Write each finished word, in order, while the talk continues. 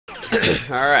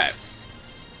Alright.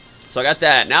 So I got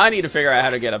that. Now I need to figure out how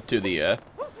to get up to the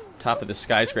top of the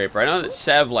skyscraper. I know that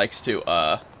Sev likes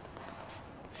to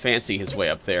fancy his way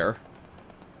up there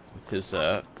with his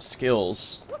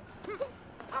skills.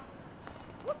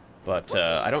 But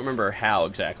I don't remember how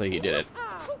exactly he did it.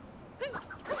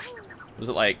 Was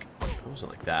it like... It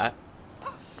wasn't like that.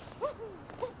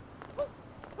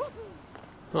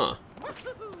 Huh.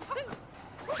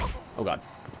 Oh god.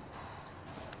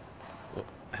 Oh,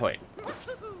 wait.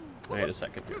 Wait a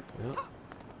second here.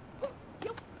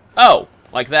 Oh!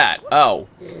 Like that. Oh.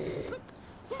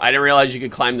 I didn't realize you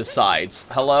could climb the sides.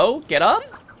 Hello? Get up?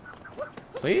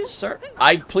 Please, sir?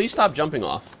 Please stop jumping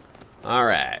off.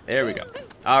 Alright. There we go.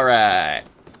 Alright.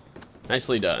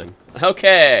 Nicely done.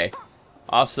 Okay.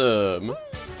 Awesome.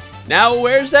 Now,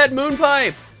 where's that moon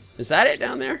pipe? Is that it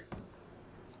down there?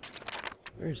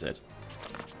 Where is it?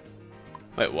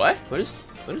 Wait, what? What is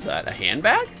that? A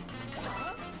handbag?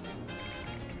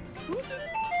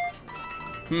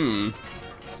 Hmm.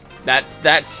 That's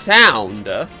that sound.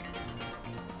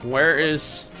 Where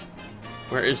is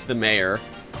the mayor?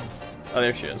 Oh,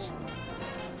 there she is.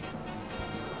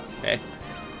 Hey.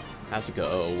 How's it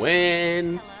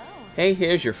going? Hello. Hey,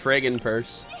 here's your friggin'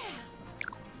 purse.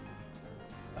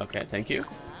 Okay, thank you.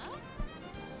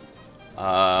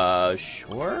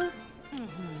 Sure?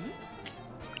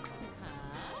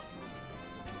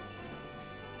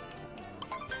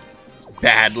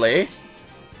 Badly.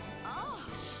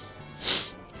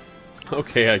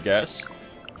 Okay, I guess.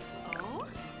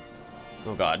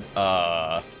 Oh god.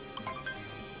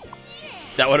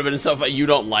 That would have been so fun. You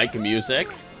don't like music?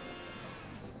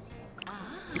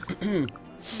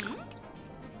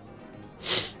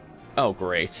 Oh,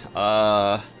 great.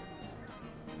 I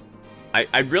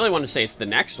really want to say it's the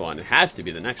next one. It has to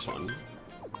be the next one.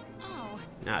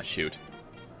 Ah, shoot.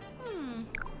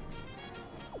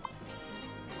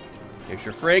 Here's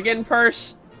your friggin'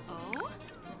 purse.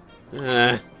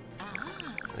 I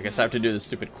guess I have to do the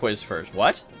stupid quiz first.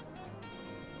 What?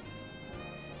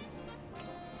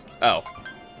 Oh.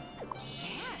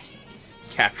 Yes.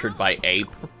 Captured by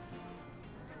ape.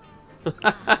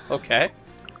 Okay.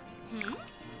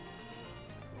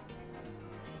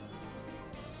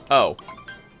 Oh.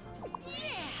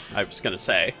 I was gonna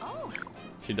say.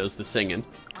 She does the singing.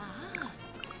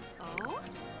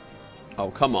 Oh,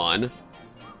 come on.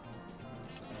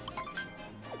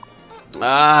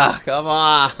 Ah, come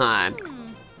on.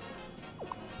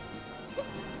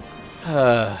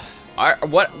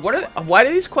 Why do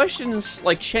these questions,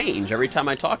 like, change every time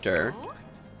I talk to her?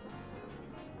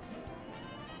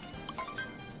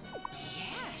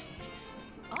 Yes.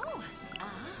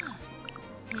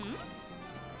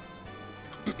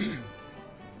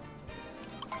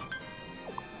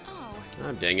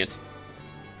 Oh, dang it.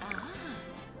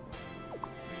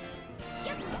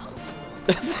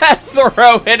 That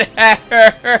throw it at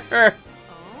her!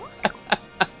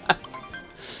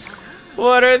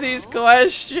 What are these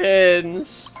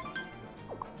questions?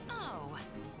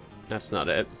 That's not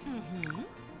it.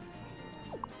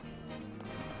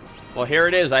 Well, here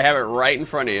it is. I have it right in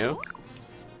front of you.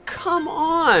 Come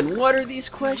on! What are these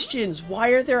questions? Why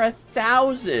are there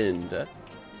 1,000?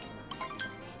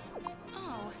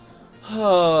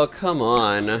 Oh, come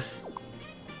on.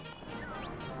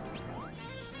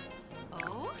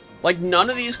 Like, none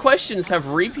of these questions have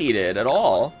repeated at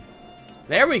all.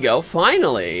 There we go,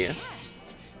 finally. Yes.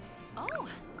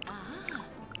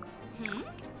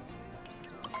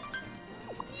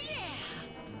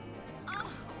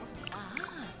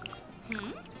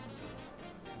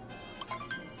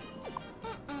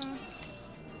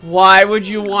 Why would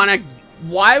you want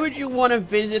to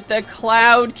visit the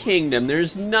Cloud Kingdom?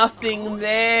 There's nothing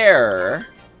there.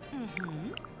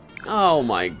 Oh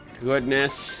my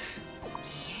goodness.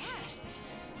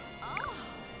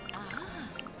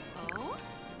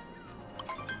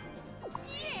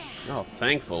 Oh,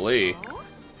 thankfully.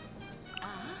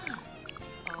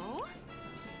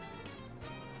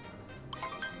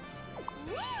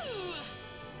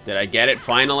 Did I get it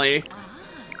finally?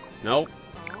 Nope.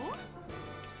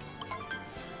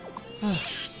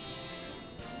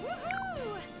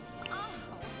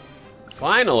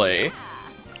 Finally.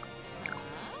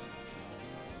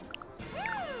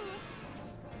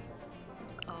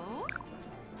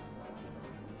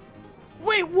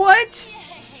 Wait, what?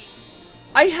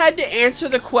 I had to answer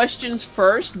the questions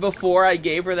first before I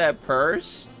gave her that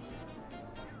purse?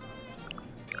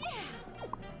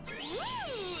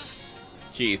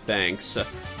 Gee, thanks.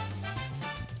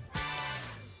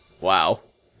 Wow.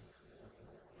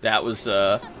 That was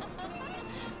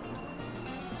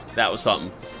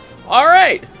something.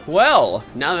 Alright, well,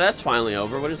 now that that's finally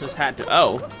over, what does this hat do?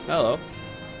 Oh, hello.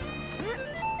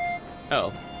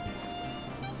 Oh.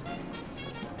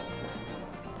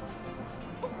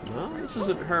 Well, this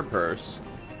isn't her purse.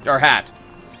 Or hat.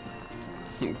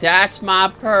 That's my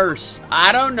purse.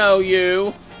 I don't know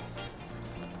you.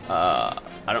 What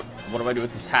do I do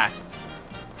with this hat?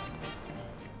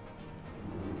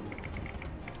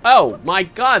 Oh, my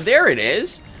God, there it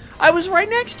is. I was right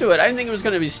next to it. I didn't think it was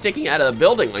going to be sticking out of the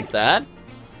building like that.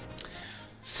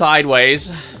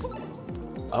 Sideways.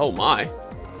 Oh, my.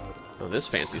 Oh, this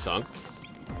fancy song.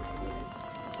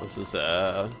 This is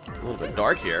a little bit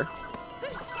dark here.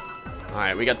 All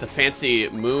right, we got the fancy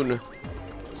moon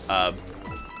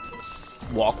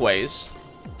walkways.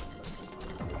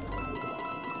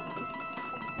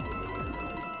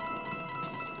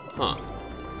 Huh.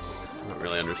 I don't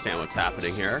really understand what's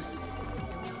happening here.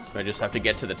 Do I just have to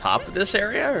get to the top of this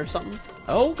area or something?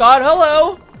 Oh, God,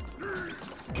 hello!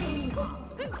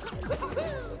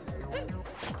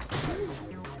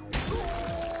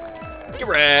 Get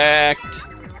wrecked!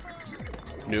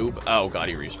 Noob. Oh, God,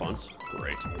 he respawns.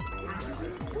 Great.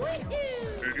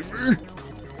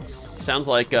 Sounds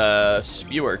like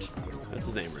Spewart. That's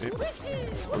his name, right?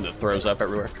 One that throws up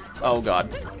everywhere. Oh, God.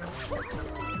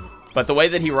 But the way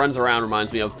that he runs around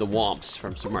reminds me of the Womps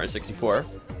from Super Mario 64.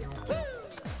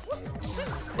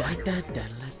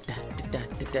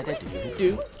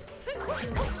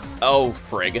 Oh,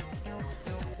 frig.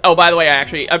 Oh, by the way,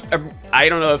 I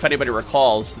don't know if anybody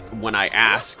recalls when I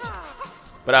asked,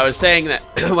 but I was saying that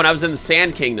when I was in the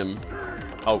Sand Kingdom...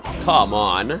 Oh, come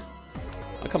on.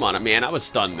 Oh, come on, man. I was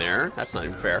stunned there. That's not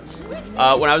even fair.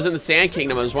 When I was in the Sand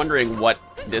Kingdom, I was wondering what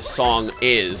this song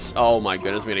is. Oh, my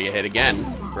goodness. I'm going to get hit again.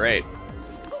 Great.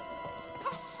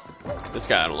 This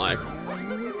guy I don't like.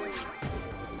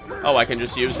 Oh, I can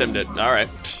just use him to... Alright.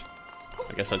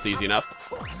 I guess that's easy enough.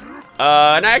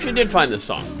 And I actually did find this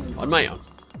song on my own.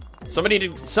 Somebody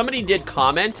did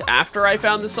comment after I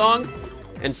found the song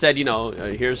and said, you know,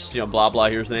 here's, you know, blah, blah,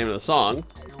 here's the name of the song.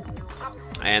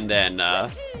 And then,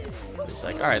 it's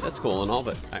like, alright, that's cool and all,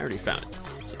 but I already found it.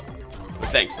 So, but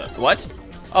thanks, though. What?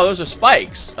 Oh, those are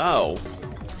spikes. Oh.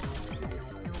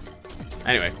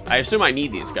 Anyway, I assume I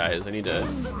need these guys. I need to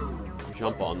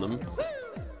jump on them.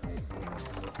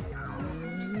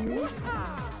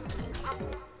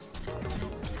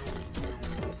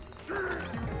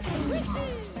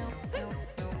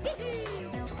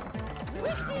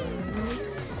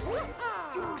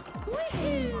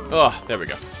 Oh, there we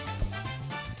go.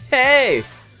 Hey!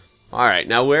 Alright,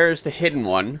 now where's the hidden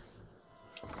one?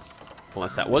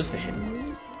 Unless that was the hidden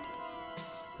one.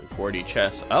 4D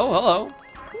chest. Oh, hello.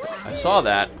 I saw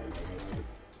that.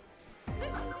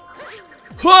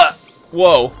 Huh!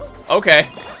 Whoa. Okay.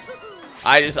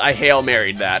 I Hail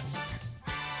Married that.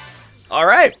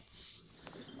 Alright.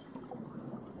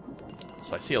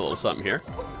 So I see a little something here.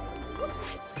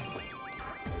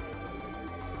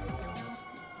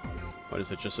 What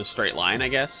is it, just a straight line, I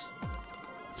guess?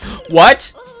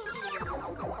 What?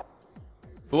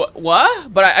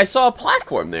 What? But I saw a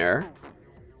platform there.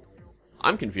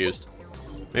 I'm confused.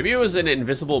 Maybe it was an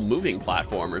invisible moving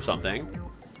platform or something.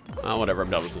 Oh, whatever, I'm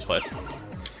done with this place.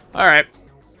 Alright.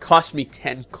 Cost me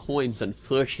 10 coins,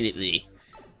 unfortunately.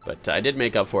 But I did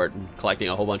make up for it, collecting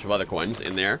a whole bunch of other coins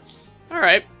in there.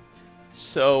 Alright.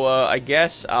 So, I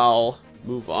guess I'll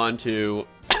move on to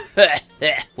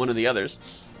one of the others.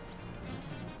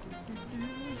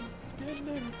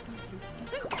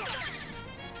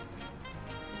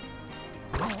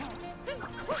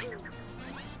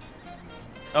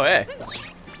 Oh, hey.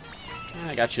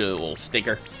 I got you a little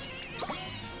stinker.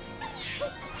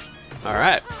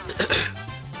 Alright.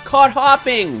 Caught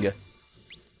hopping!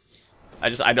 I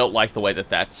don't like the way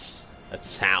that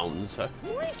sounds. I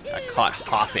caught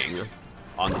hopping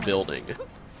on the building.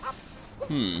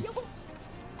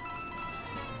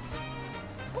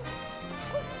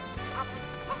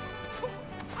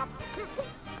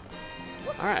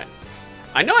 Alright.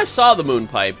 I know I saw the moon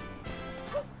pipe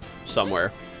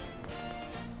somewhere.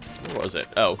 Where was it?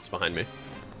 Oh, it's behind me.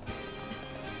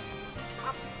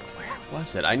 Where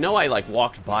was it? I know I, like,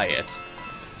 walked by it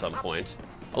at some point.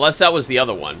 Unless that was the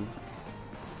other one.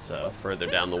 It's further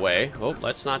down the way. Oh,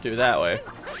 let's not do that way.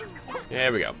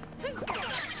 There we go.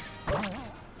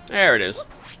 There it is.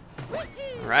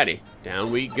 Alrighty.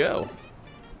 Down we go.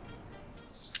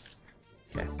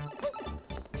 Okay.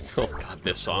 Oh, God,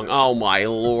 this song. Oh, my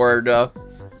lord.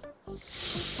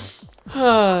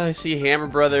 I see Hammer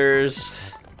Brothers.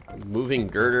 Moving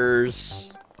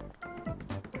girders.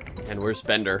 And where's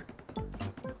Bender?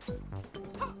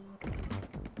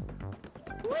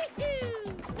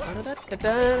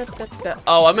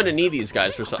 Oh, I'm gonna need these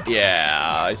guys for some.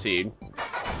 Yeah, I see.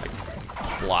 Like,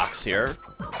 blocks here.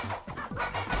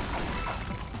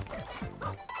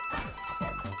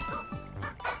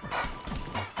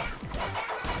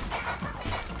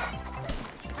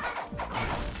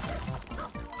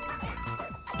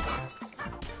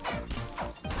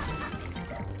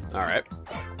 Alright.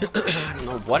 I don't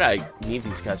know what I need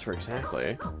these guys for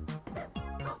exactly.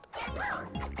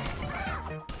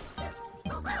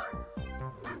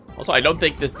 Also, I don't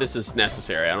think this is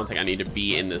necessary. I don't think I need to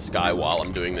be in this guy while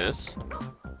I'm doing this.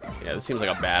 Yeah, this seems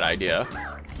like a bad idea.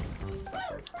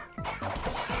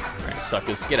 Alright,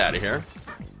 suckers, get out of here.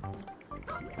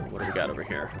 What do we got over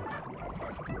here?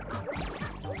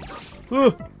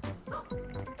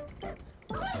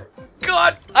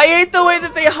 God, I hate the way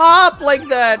that they hop like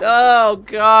that. Oh,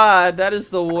 God, that is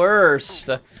the worst.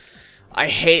 I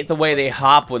hate the way they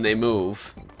hop when they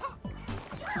move.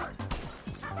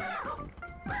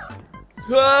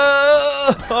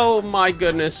 Oh my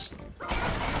goodness.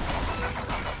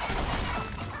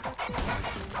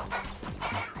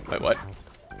 Wait, what?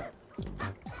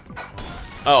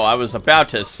 Oh, I was about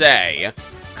to say,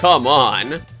 come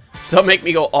on. Don't make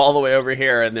me go all the way over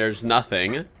here and there's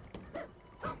nothing.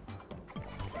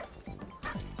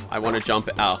 I want to jump.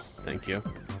 Oh, thank you.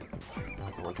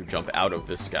 I want to jump out of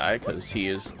this guy because he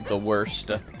is the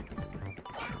worst.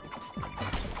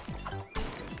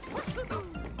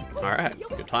 Alright,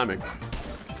 good timing.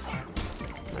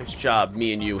 Nice job,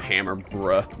 me and you, hammer,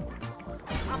 bruh.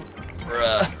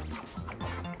 Bruh.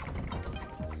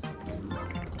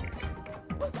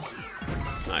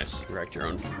 Nice, you wrecked your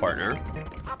own partner.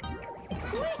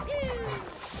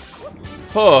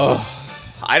 Oh,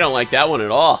 I don't like that one at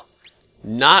all.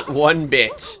 Not one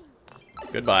bit.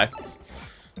 Goodbye.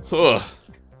 Ugh,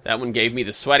 that one gave me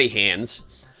the sweaty hands.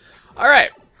 Alright,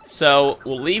 so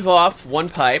we'll leave off one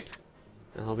pipe.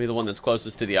 I'll be the one that's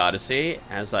closest to the Odyssey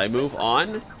as I move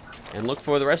on and look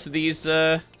for the rest of these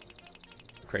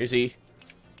crazy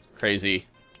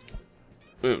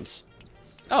moons.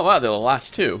 Oh wow, they're the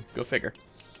last two. Go figure.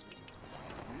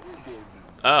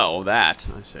 Oh, that.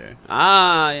 I see.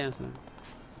 Ah, yes.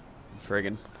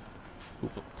 Friggin'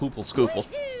 poople scoople.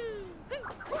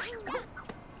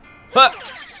 Huh!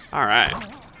 Alright.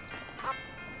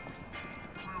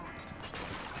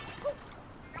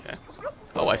 Okay.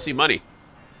 Oh, I see money.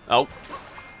 Oh.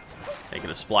 Taking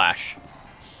a splash.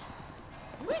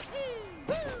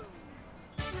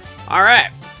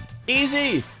 Alright.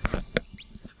 Easy.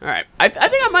 Alright. I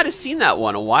think I might have seen that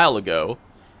one a while ago.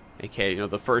 Okay, you know,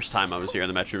 the first time I was here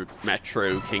in the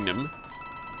Metro Kingdom.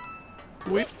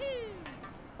 Wait.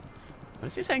 What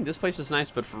is he saying? This place is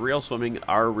nice, but for real swimming,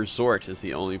 our resort is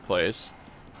the only place.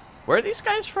 Where are these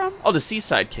guys from? Oh, the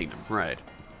Seaside Kingdom. Right.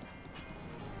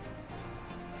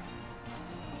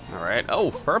 Alright.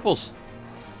 Oh, purples.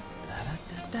 Da,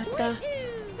 da, da, da.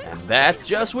 And that's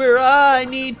just where I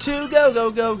need to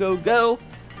go.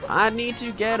 I need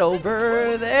to get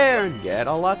over there and get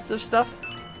lots of stuff.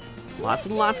 Lots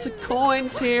and lots of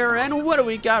coins here. And what do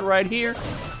we got right here?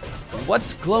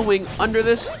 What's glowing under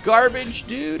this garbage?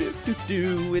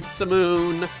 It's a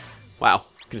moon. Wow,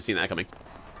 could have seen that coming.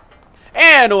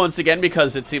 And once again,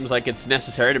 because it seems like it's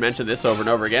necessary to mention this over and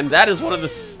over again, that is one of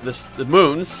the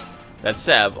moons that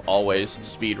Sev always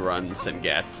speedruns and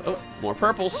gets. Oh, more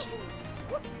purples.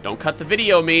 Don't cut the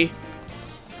video, me.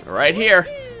 Right here.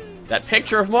 That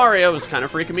picture of Mario was kind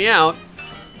of freaking me out.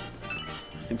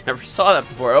 I never saw that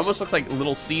before. It almost looks like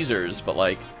Little Caesars,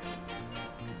 but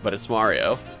it's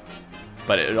Mario.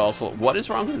 But it also, what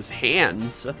is wrong with his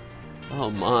hands?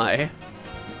 Oh my.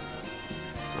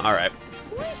 Alright.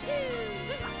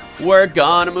 We're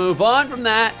gonna move on from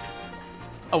that.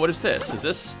 Oh, what is this? Is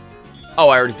this? Oh,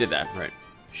 I already did that. Right.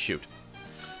 Shoot.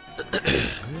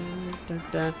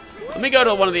 Let me go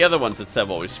to one of the other ones that Sev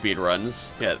always speed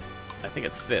runs. Yeah, I think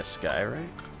it's this guy, right?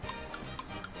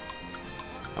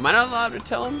 Am I not allowed to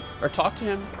tell him? Or talk to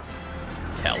him?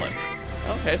 Tell him.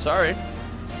 Okay, sorry.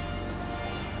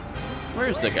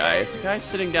 Where's the guy? Is the guy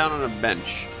sitting down on a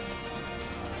bench?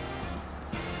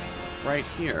 Right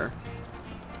here.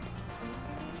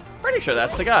 Pretty sure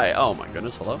that's the guy. Oh my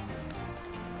goodness, hello.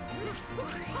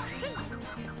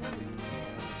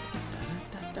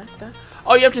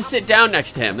 Oh, you have to sit down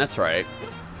next to him. That's right.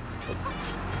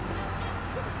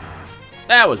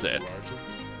 That was it.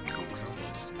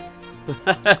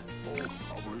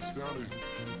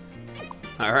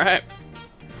 Alright.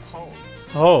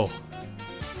 Oh.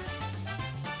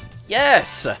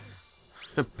 Yes!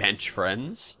 Bench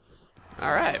friends.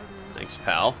 Alright. Thanks,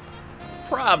 pal.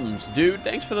 Problems, dude.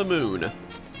 Thanks for the moon.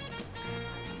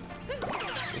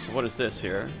 So what is this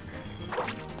here?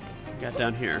 What we got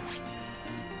down here?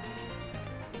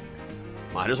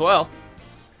 Might as well.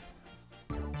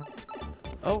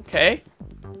 Okay.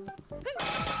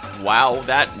 Wow,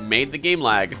 that made the game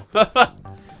lag.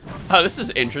 Oh, this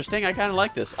is interesting. I kind of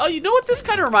like this. Oh, you know what this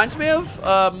kind of reminds me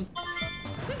of?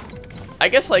 I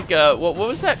guess like, what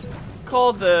was that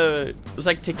called? It was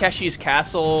like Takeshi's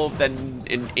Castle, then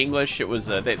in English, it was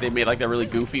they made like a really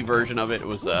goofy version of it. It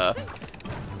was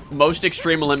Most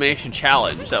Extreme Elimination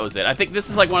Challenge. That was it. I think this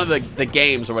is like one of the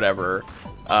games or whatever.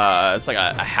 It's like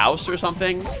a house or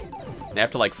something. They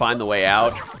have to like find the way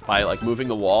out by like moving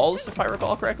the walls, if I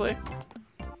recall correctly.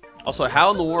 Also,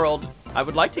 how in the world? I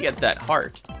would like to get that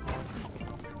heart.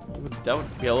 That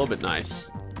would be a little bit nice.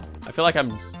 I feel like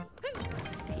I'm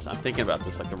thinking about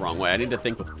this like the wrong way. I need to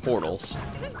think with portals.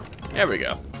 There we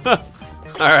go. All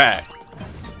right.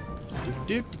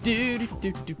 Get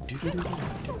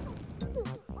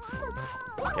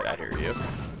out of here, you.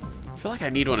 I feel like I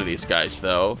need one of these guys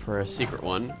though for a secret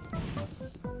one.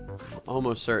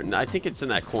 Almost certain. I think it's in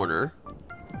that corner.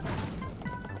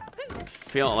 I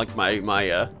feel like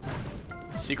my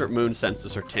secret moon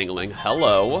senses are tingling.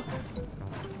 Hello.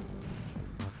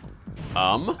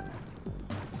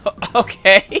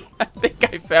 Okay. I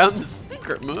think I found the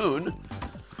secret moon.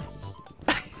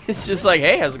 It's just like,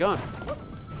 hey, how's it going?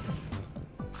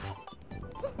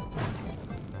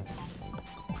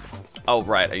 Oh,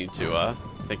 right. I need to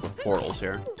think with portals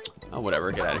here. Oh,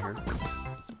 whatever. Get out of here.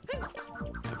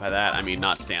 And by that, I mean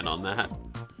not stand on that.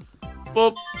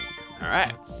 Boop. All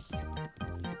right.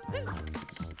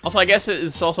 Also, I guess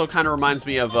this also kind of reminds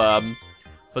me of,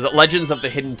 was it Legends of the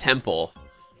Hidden Temple?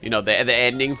 You know, the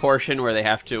ending portion where they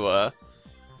have to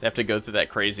go through that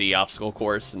crazy obstacle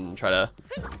course and try to...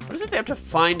 What is it? They have to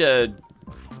find a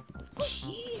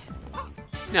key?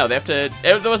 No, they have to...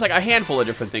 There was like a handful of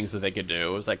different things that they could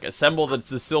do. It was like assemble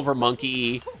the silver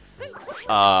monkey. It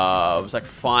was like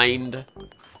find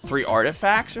 3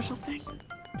 artifacts or something.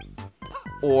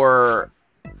 Or...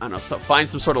 I don't know, so find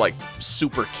some sort of like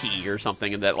super key or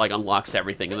something and that like unlocks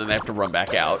everything and then they have to run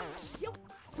back out.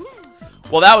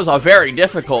 Well, that was a very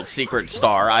difficult secret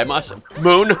star, I must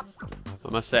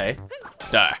say.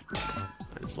 Duh.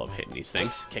 I just love hitting these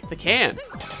things. Kick the can.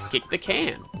 Kick the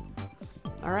can.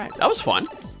 Alright, that was fun.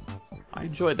 I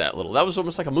enjoyed that little. That was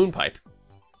almost like a moon pipe.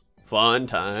 Fun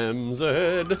times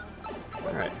ahead.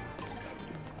 Alright.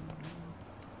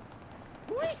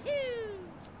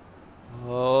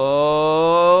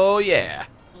 Oh, yeah.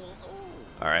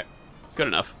 Alright. Good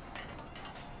enough.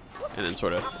 And then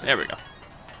sort of... There we go.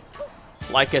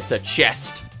 Like it's a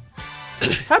chest.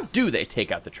 How do they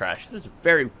take out the trash? That is a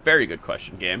very, very good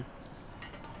question, game.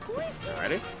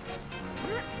 Alrighty.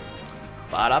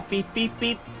 Bada beep beep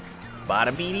beep.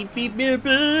 Bada beep beep beep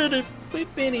beep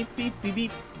beep beep beep beep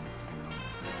beep.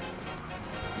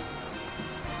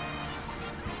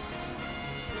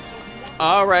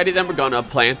 Alrighty, then we're gonna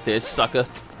plant this sucker.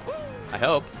 I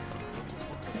hope.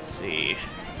 Let's see.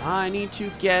 I need to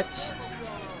get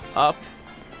up.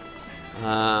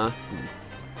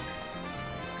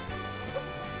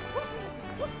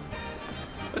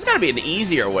 There's gotta be an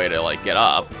easier way to, like, get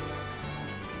up.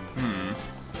 Can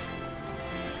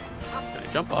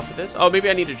I jump off of this? Oh,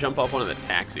 maybe I need to jump off one of the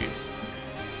taxis.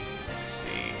 Let's see.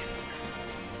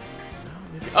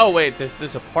 Oh, wait,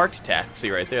 there's a parked taxi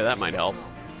right there. That might help.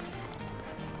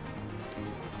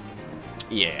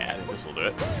 Yeah, this will do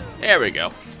it. There we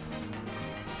go.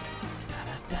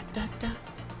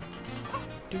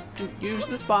 Use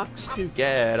this box to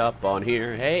get up on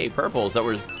here. Hey, purples that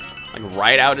were like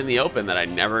right out in the open that I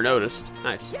never noticed.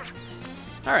 Nice.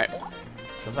 All right,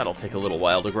 so that'll take a little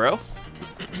while to grow.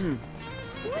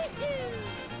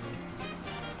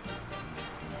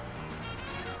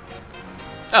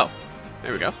 Oh,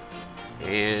 there we go.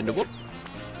 And whoop.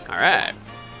 All right,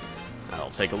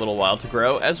 that'll take a little while to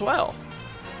grow as well.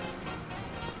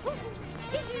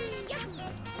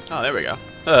 Oh, there we go.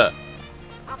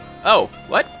 Oh,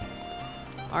 what?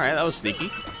 Alright, that was sneaky.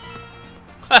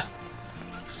 Ha!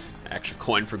 Extra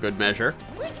coin for good measure.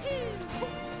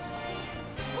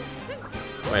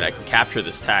 Wait, I can capture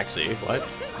this taxi. What?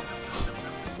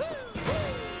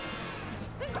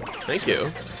 Thank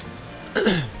you.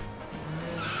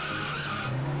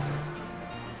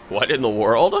 What in the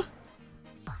world?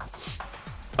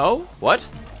 Oh, what?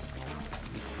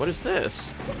 What is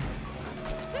this?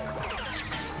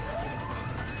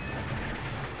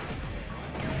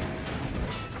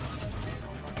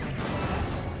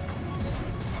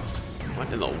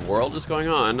 What in the world is going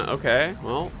on? Okay,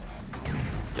 well,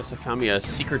 guess I found me a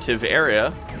secretive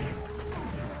area.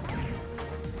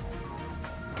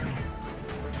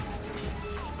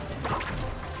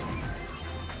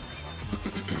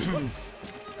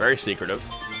 Very secretive.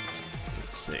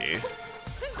 Let's see.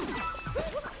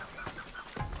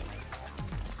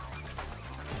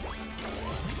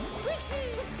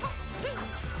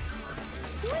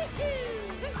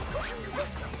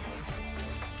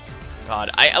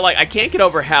 God, I can't get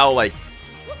over how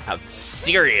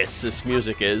serious this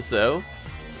music is, though.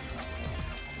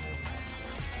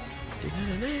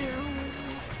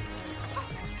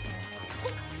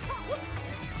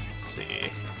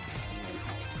 see.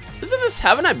 Isn't this...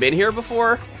 Haven't I been here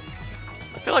before?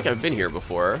 I feel like I've been here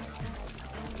before.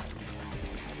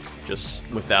 Just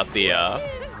without the,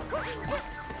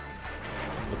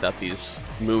 without these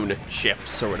moon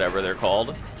chips or whatever they're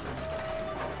called.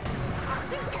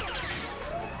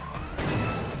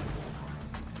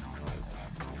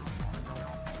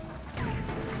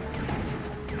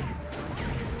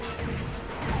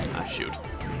 Ah, shoot.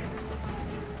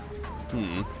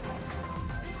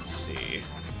 Let's see.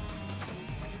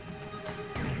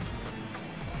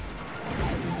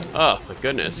 Oh, my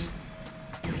goodness.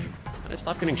 How did I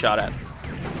stop getting shot at?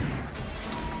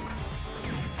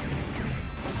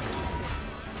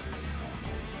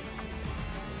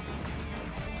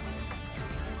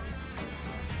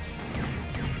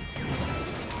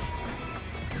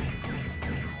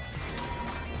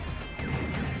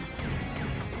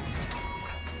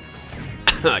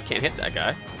 I can't hit that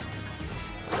guy.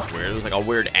 That's weird. It was like a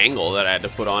weird angle that I had to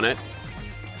put on it.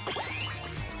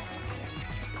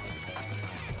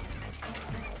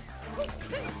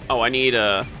 Oh, I need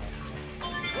a...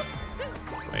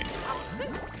 Wait.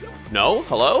 No?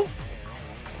 Hello?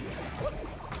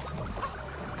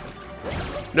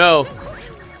 No.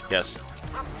 Yes.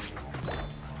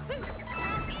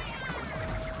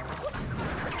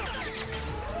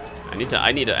 I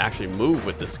need to actually move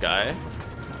with this guy.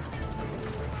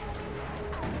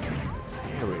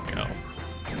 Here we go.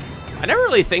 I never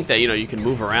really think that, you know, you can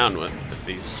move around with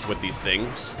these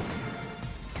things.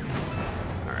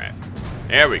 Alright.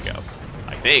 There we go.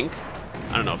 I think.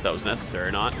 I don't know if that was necessary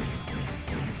or not.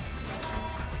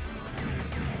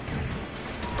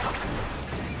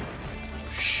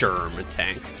 Sherm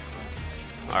tank.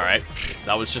 Alright.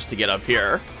 That was just to get up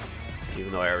here.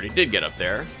 Even though I already did get up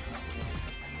there.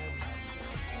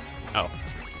 Oh. God,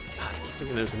 I keep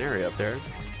thinking there's an area up there.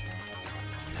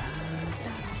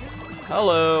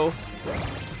 Hello.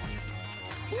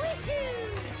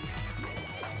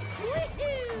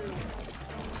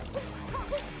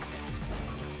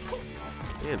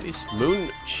 Damn, these moon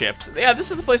chips. Yeah,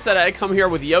 this is the place that I come here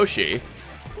with Yoshi.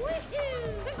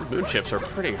 The moon chips are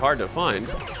pretty hard to find.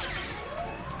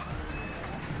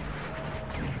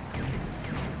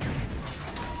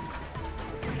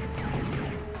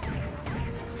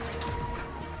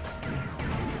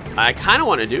 I kind of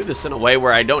want to do this in a way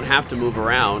where I don't have to move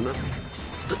around.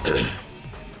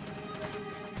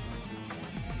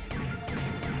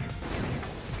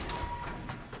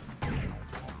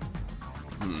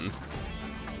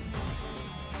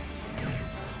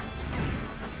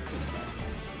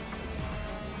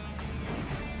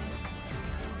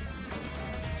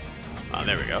 Oh,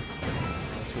 there we go.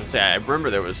 I was gonna say, I remember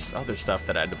there was other stuff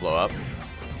that I had to blow up.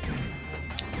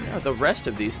 Yeah, the rest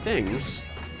of these things.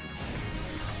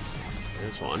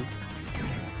 There's one.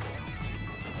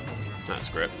 Nice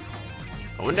grip.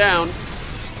 Going down.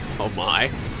 Oh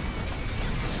my.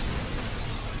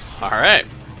 Alright.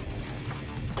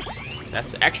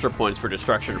 That's extra points for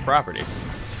destruction of property.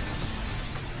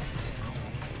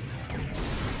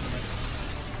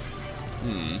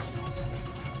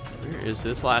 Where is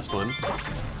this last one?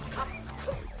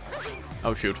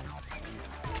 Oh shoot.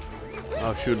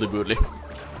 Oh shootly bootly.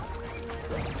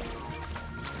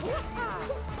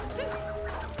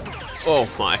 Oh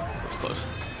my, that was close.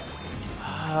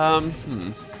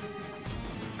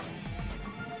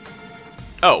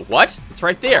 Oh, what? It's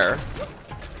right there.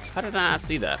 How did I not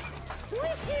see that?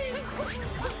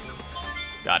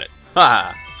 Got it.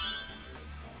 Ha!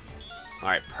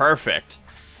 Alright, perfect.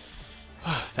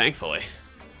 Thankfully.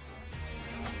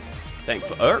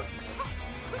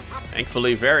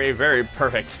 Thankfully, very, very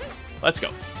perfect. Let's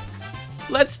go.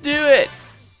 Let's do it!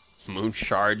 Moon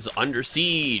shards under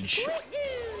siege.